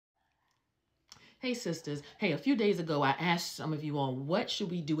Hey, sisters. Hey, a few days ago, I asked some of you all, what should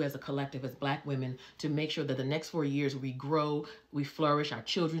we do as a collective, as Black women, to make sure that the next 4 years we grow, we flourish, our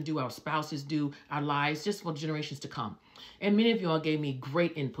children do, our spouses do, our lives, just for generations to come. And many of you all gave me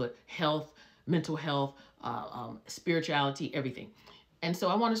great input: health, mental health, spirituality, everything. And so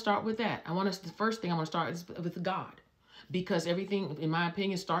I want to start with that. The first thing I want to start is with God, because everything, in my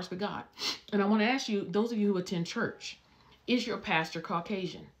opinion, starts with God. And I want to ask you, those of you who attend church, is your pastor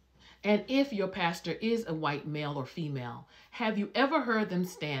Caucasian? And if your pastor is a white male or female, have you ever heard them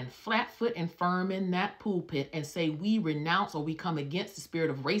stand flat-foot and firm in that pulpit and say, we renounce or we come against the spirit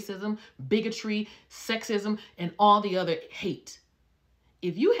of racism, bigotry, sexism, and all the other hate?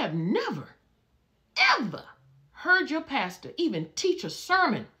 If you have never, ever heard your pastor even teach a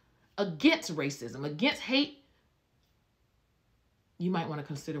sermon against racism, against hate, you might want to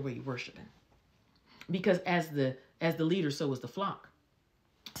consider where you're worshiping. Because as the leader, so is the flock.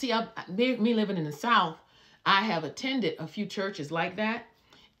 See, me living in the South, I have attended a few churches like that.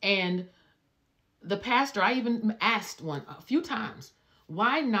 And the pastor, I even asked one a few times,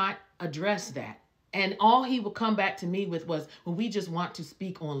 why not address that? And all he would come back to me with was, well, we just want to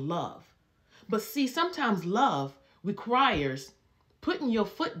speak on love. But see, sometimes love requires putting your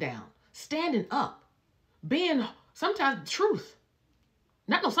foot down, standing up, being sometimes truth.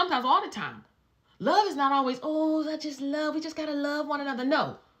 Sometimes all the time. Love is not always, oh, I just love, we just got to love one another.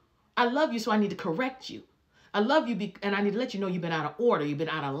 No, I love you, so I need to correct you. I love you, and I need to let you know you've been out of order, you've been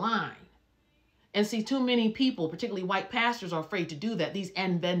out of line. And see, too many people, particularly white pastors, are afraid to do that. These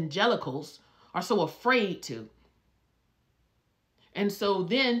evangelicals are so afraid to. And so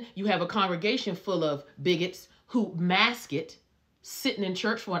then you have a congregation full of bigots who mask it, sitting in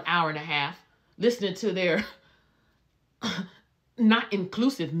church for an hour and a half, listening to their not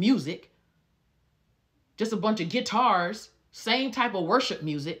inclusive music, just a bunch of guitars, same type of worship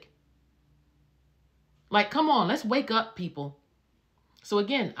music. Like, come on, let's wake up, people. So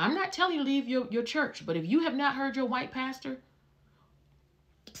again, I'm not telling you to leave your church, but if you have not heard your white pastor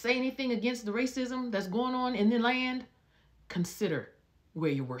say anything against the racism that's going on in the land, consider where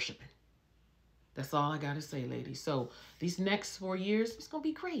you're worshiping. That's all I got to say, ladies. So these next 4 years, it's going to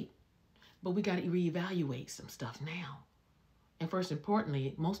be great. But we got to reevaluate some stuff now. And most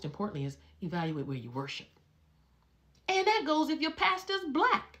importantly is evaluate where you worship. And that goes if your pastor's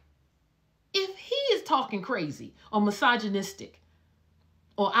Black. If he is talking crazy or misogynistic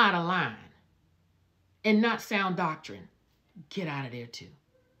or out of line and not sound doctrine, get out of there too.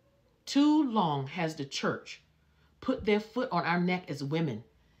 Too long has the church put their foot on our neck as women.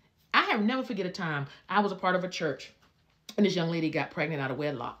 I have never forget a time I was a part of a church and this young lady got pregnant out of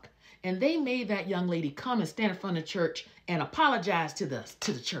wedlock. And they made that young lady come and stand in front of the church and apologize to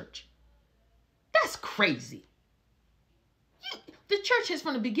the church. That's crazy. The church has,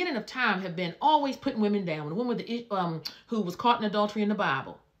 from the beginning of time, have been always putting women down. The woman who was caught in adultery in the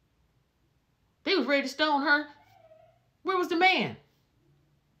Bible, they was ready to stone her. Where was the man?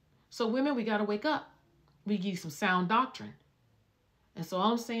 So women, we got to wake up. We give some sound doctrine. And so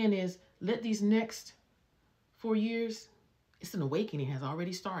all I'm saying is, let these next 4 years, it's an awakening has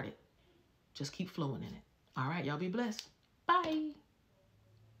already started. Just keep flowing in it. All right, y'all be blessed. Bye.